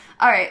 totally.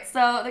 All right,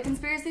 so the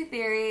conspiracy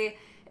theory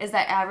is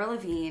that Avril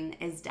Lavigne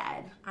is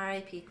dead.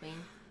 R.I.P. Queen.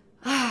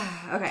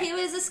 Okay. He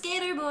was a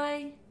skater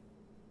boy.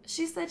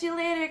 She said you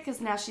later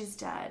because now she's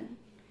dead.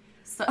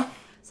 So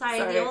Sorry,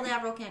 Sorry. the old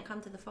Avril can't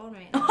come to the phone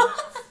right now.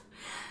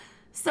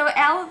 So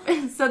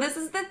this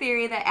is the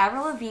theory that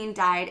Avril Lavigne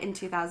died in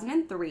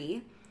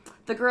 2003.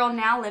 The girl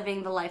now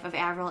living the life of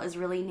Avril is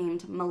really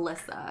named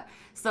Melissa.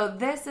 So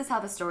this is how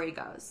the story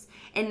goes.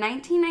 In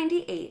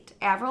 1998,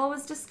 Avril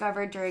was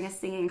discovered during a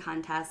singing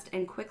contest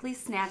and quickly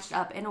snatched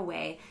up in a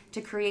way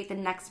to create the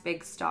next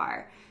big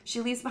star.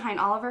 She leaves behind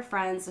all of her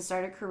friends to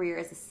start a career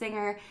as a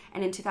singer,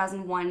 and in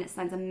 2001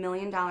 signs a $1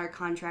 million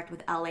contract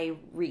with L.A.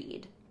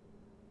 Reid.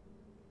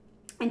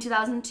 In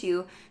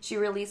 2002, she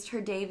released her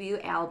debut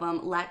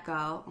album, Let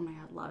Go. Oh my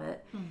god, love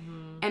it.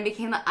 And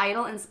became the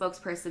idol and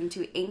spokesperson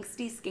to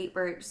angsty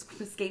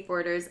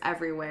skateboarders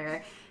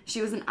everywhere.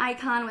 She was an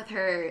icon with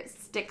her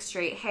stick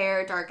straight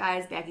hair, dark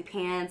eyes, baggy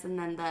pants, and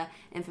then the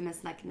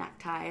infamous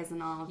neckties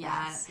and all of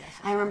that. Yes,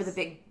 I remember the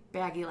big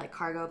baggy like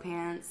cargo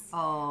pants.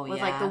 Oh, with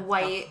yeah. like the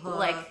white hooks,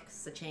 like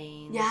the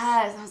chains.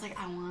 yes. I was like,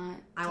 I wanted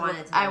to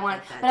look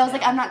like that, but I was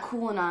like, I'm not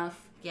cool enough.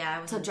 Yeah,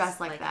 I to dress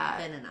like that.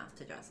 Thin enough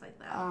to dress like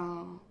that.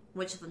 Oh,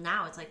 Which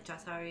now it's like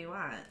dress however you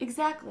want.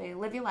 exactly.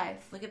 Live your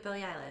life. Look at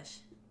Billie Eilish.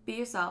 Be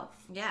yourself.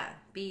 Yeah,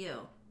 be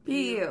you.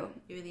 Be you.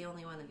 You're the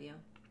only one of you.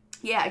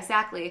 Yeah,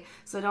 exactly.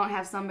 So don't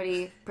have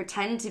somebody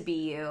pretend to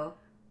be you,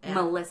 Yeah.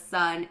 Melissa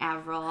and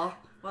Avril.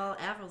 Well,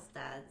 Avril's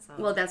dead, so.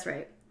 Well, that's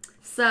right.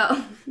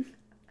 So,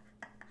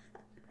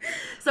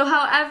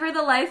 however,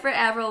 the life for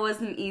Avril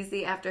wasn't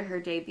easy after her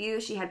debut.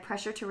 She had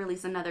pressure to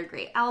release another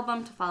great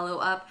album to follow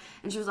up,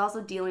 and she was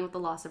also dealing with the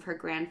loss of her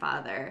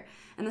grandfather.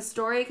 And the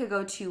story could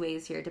go two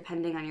ways here,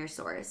 depending on your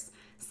source.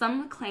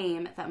 Some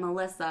claim that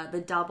Melissa, the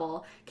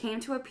double, came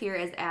to appear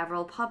as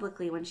Avril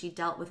publicly when she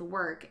dealt with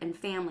work and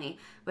family,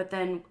 but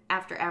then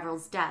after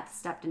Avril's death,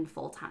 stepped in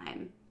full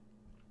time.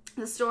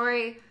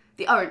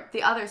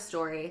 The other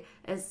story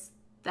is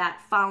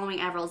that following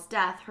Avril's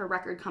death, her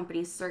record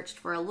company searched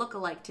for a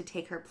lookalike to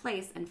take her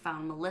place and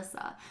found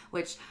Melissa,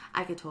 which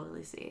I could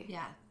totally see.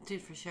 Yeah,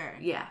 dude, for sure.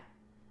 Yeah.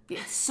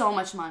 So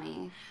much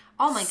money.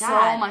 Oh my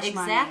god, So much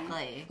exactly.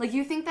 money. Like,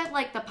 you think that,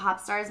 like, the pop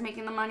star is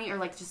making the money, or,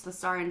 like, just the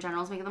star in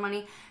general is making the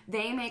money.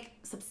 They make,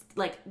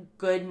 like,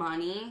 good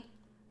money,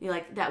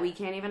 like, that we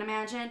can't even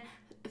imagine.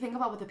 Think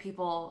about what the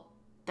people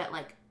that,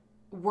 like,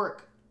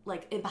 work,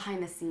 like,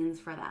 behind the scenes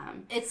for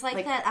them. It's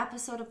like that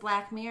episode of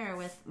Black Mirror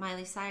with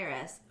Miley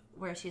Cyrus,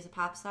 where she's a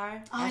pop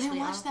star. Oh, I didn't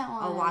watch that one.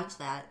 Oh, watch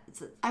that.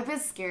 I've been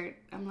scared.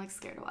 I'm, like,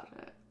 scared to watch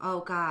it. Oh,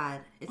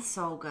 God. It's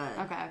so good.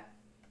 Okay.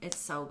 It's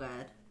so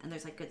good. And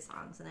there's, like, good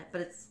songs in it.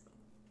 But it's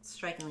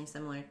strikingly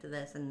similar to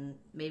this. And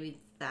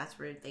maybe that's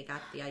where they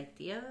got the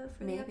idea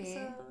for the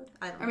episode.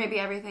 I don't know. Or maybe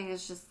everything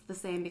is just the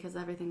same because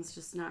everything's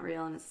just not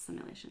real and it's a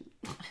simulation.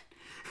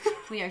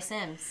 We are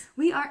Sims.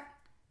 We are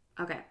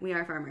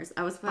farmers.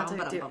 I was about to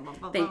do.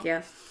 Thank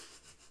you.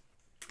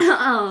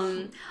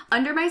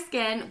 Under My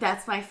Skin,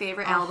 that's my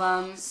favorite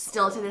album.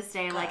 Still to this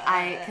day, like,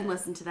 I can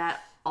listen to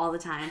that all the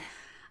time.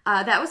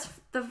 That was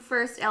the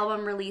first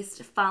album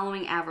released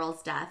following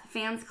Averil's death.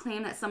 Fans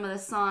claim that some of the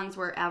songs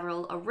were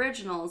Avril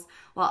originals,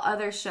 while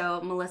others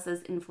show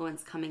Melissa's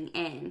influence coming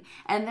in.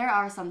 And there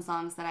are some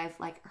songs that I've,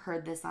 like,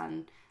 heard this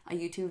on a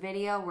YouTube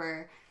video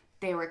where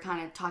they were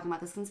kind of talking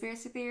about this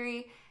conspiracy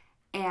theory,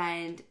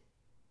 and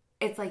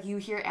it's like you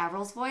hear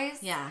Avril's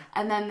voice, yeah,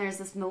 and then there's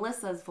this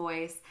Melissa's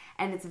voice,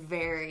 and it's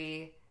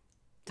very,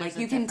 there's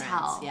like, you can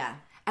tell. Yeah.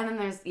 And then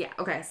there's,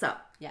 okay, so.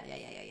 Yeah.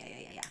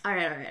 All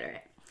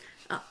right.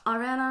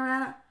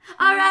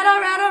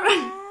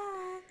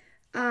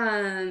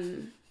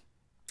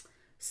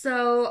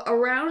 So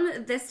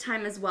around this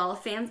time as well,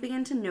 fans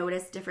begin to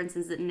notice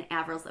differences in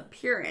Avril's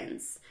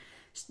appearance.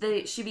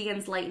 She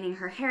begins lightening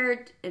her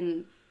hair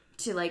into,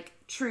 like,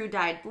 true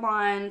dyed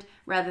blonde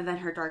rather than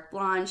her dark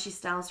blonde. She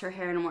styles her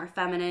hair in a more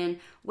feminine,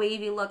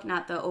 wavy look,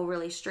 not the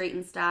overly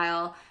straightened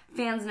style.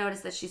 Fans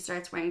notice that she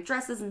starts wearing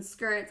dresses and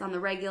skirts on the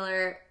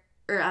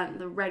on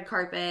the red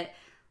carpet.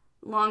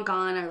 Long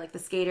gone are, like, the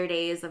skater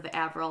days of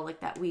Avril, like,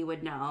 that we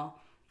would know.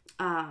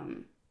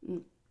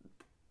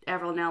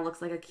 Avril now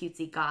looks like a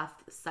cutesy goth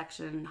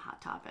section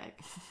Hot Topic.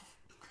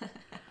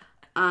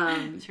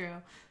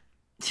 True.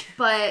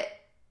 But,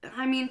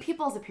 I mean,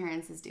 people's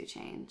appearances do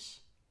change.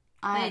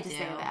 I have to say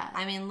that.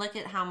 I mean, look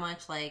at how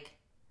much, like,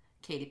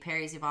 Katy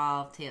Perry's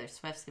evolved, Taylor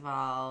Swift's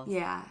evolved.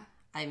 Yeah.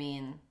 I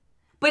mean...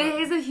 But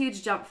it is a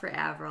huge jump for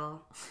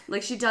Avril.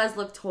 Like, she does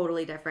look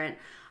totally different.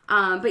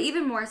 But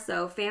even more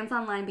so, fans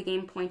online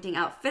began pointing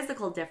out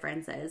physical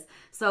differences.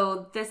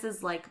 So this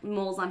is, like,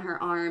 moles on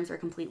her arms are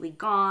completely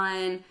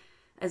gone,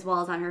 as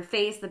well as on her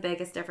face. The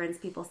biggest difference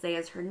people say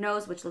is her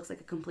nose, which looks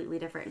like a completely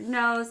different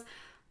nose.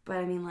 But,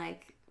 I mean,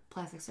 like...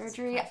 Plastic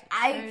surgery.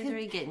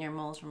 Getting your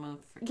moles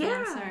removed for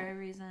cancer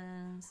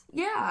reasons.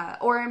 Yeah.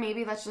 Or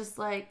maybe that's just,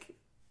 like,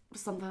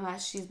 something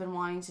that she's been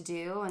wanting to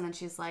do, and then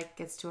she's, like,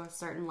 gets to a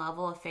certain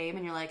level of fame,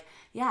 and you're like,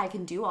 yeah, I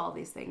can do all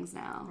these things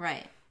now.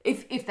 Right.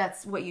 If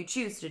that's what you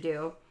choose to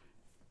do.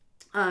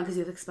 Because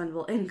you have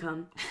expendable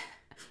income.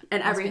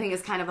 And everything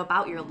is kind of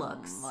about your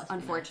looks,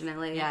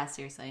 unfortunately. Yeah,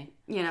 seriously.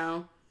 You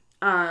know?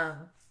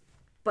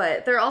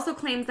 But there are also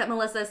claims that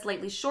Melissa is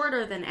slightly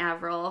shorter than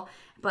Avril,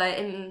 but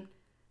in...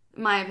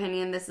 my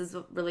opinion, this is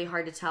really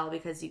hard to tell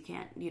because you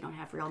don't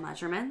have real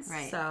measurements.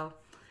 Right. So,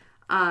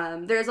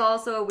 there's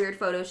also a weird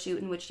photo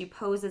shoot in which she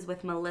poses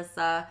with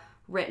Melissa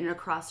written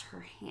across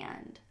her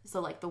hand.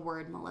 So, like, the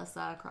word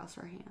Melissa across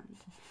her hand.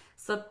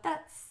 So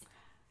that's,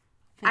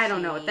 fishy. I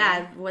don't know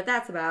what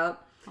that's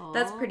about. Aww.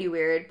 That's pretty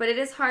weird. But it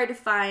is hard to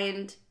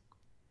find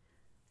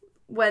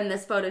when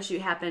this photo shoot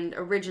happened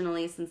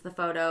originally, since the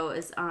photo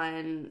is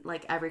on,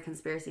 like, every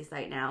conspiracy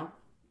site now.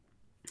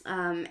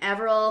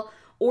 Avril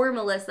or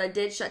Melissa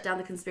did shut down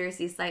the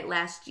conspiracy site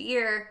last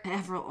year.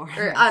 Avril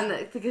or on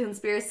the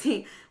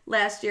conspiracy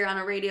last year on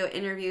a radio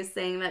interview,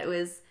 saying that it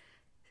was,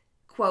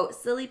 quote,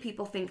 silly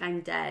people think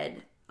I'm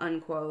dead,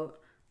 unquote.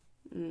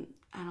 I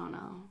don't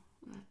know.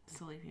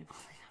 Silly people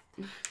think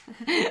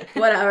I'm dead.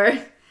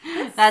 Whatever.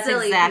 That's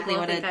silly exactly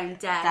what I'm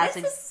dead. That's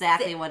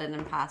exactly what an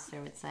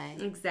imposter would say.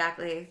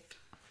 Exactly.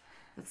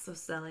 That's so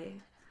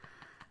silly.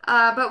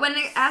 But when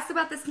asked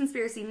about this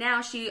conspiracy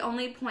now, she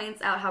only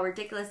points out how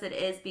ridiculous it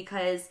is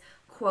because,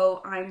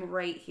 quote, I'm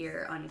right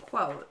here,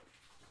 unquote.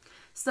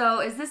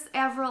 So is this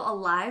Avril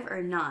alive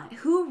or not?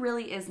 Who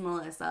really is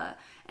Melissa?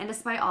 And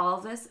despite all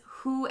of this,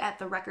 who at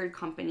the record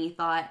company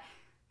thought,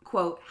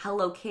 quote,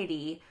 Hello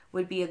Kitty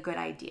would be a good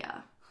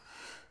idea?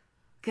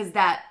 Because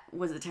that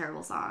was a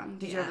terrible song.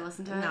 Did you ever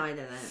listen to it? No, I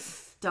didn't.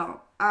 Don't.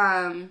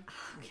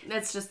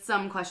 That's just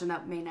some question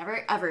that may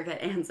never ever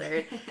get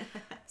answered.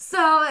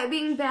 So,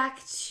 being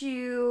back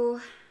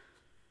to...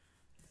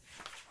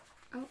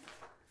 Oh.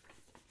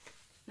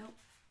 Nope.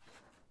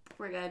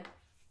 We're good.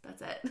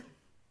 That's it.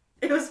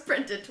 It was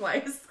printed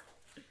twice.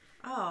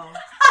 Oh.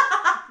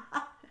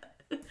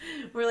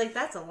 We're like,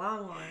 that's a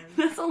long one.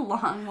 That's a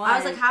long one. I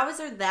was like, how is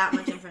there that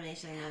much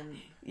information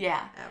in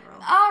Avril?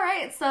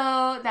 Alright,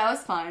 so that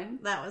was fun.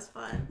 That was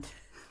fun.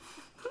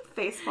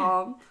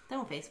 Facepalm.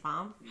 Don't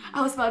facepalm.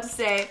 I was about to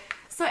say,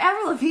 so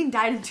Avril Lavigne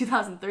died in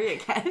 2003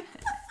 again.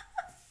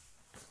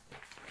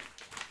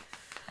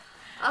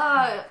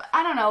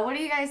 I don't know. What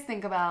do you guys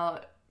think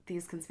about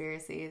these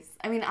conspiracies?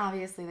 I mean,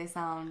 obviously they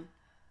sound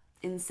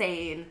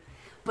insane,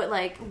 but,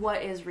 like,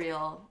 what is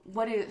real?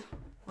 What is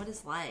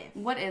life?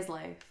 What is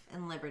life?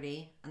 And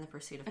liberty and the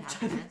pursuit of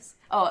happiness.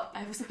 Oh,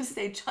 I was going to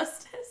say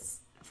justice.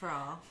 For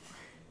all.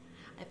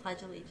 I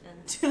pledge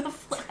allegiance to the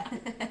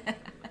flag.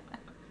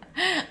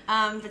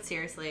 But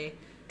seriously.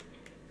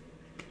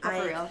 For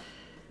real.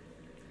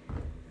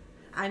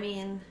 I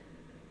mean,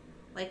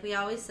 like we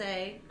always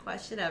say,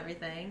 question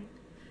everything.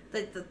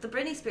 The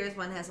Britney Spears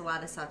one has a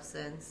lot of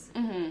substance,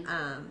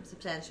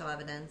 substantial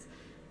evidence.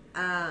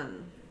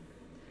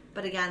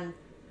 But again,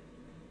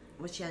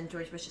 was she on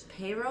George Bush's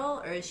payroll,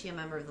 or is she a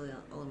member of the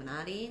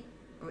Illuminati,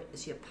 or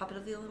is she a puppet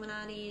of the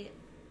Illuminati?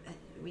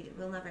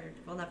 We'll never know.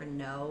 We'll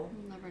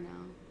never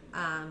know.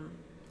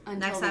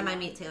 Next time I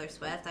meet Taylor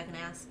Swift, I can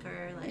ask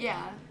her, like,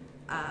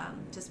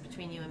 just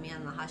between you and me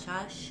on the hush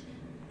hush,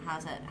 how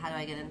do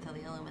I get into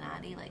the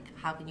Illuminati? Like,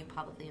 how can you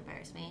publicly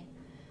embarrass me?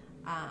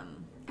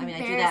 I mean,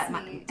 I do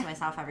that to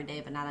myself every day,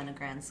 but not on a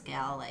grand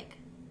scale, like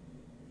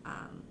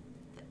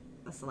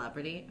a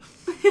celebrity.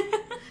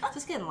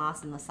 Just getting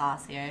lost in the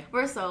sauce here.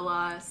 We're so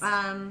lost.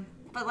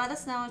 But let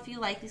us know if you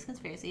like these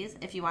conspiracies.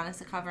 If you want us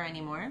to cover any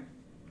more,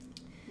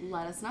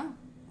 let us know.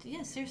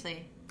 Yeah,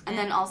 seriously. And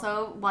then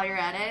also, while you're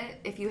at it,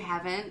 if you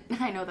haven't,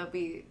 I know that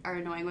we are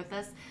annoying with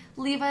this,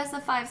 leave us a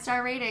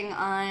 5-star rating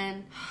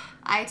on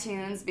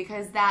iTunes,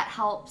 because that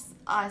helps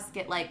us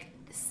get, like,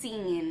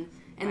 seen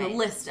in the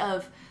list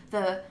of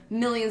the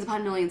millions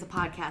upon millions of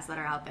podcasts that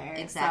are out there.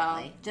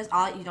 Exactly.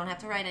 So, you don't have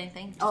to write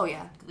anything.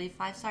 Just leave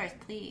 5 stars,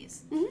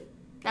 please. Mm-hmm.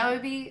 That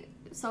would be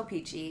so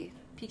peachy.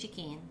 Peachy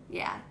keen.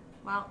 Yeah.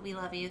 Well, we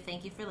love you.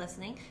 Thank you for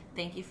listening.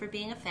 Thank you for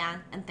being a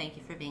fan. And thank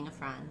you for being a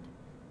friend.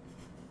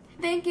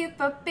 Thank you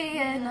for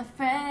being a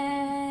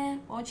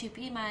friend. Won't you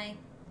be my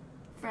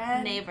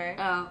friend? Neighbor.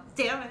 Oh,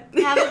 damn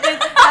it. Have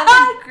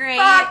a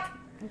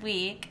great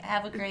week.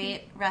 Have a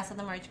great rest of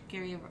the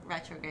Mercury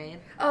retrograde.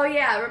 Oh,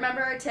 yeah.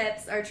 Remember our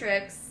tips, our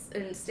tricks,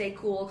 and stay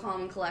cool,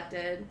 calm, and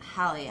collected.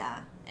 Hell yeah.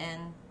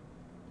 And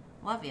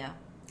love you.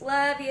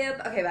 Love you.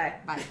 Okay, bye.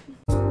 Bye.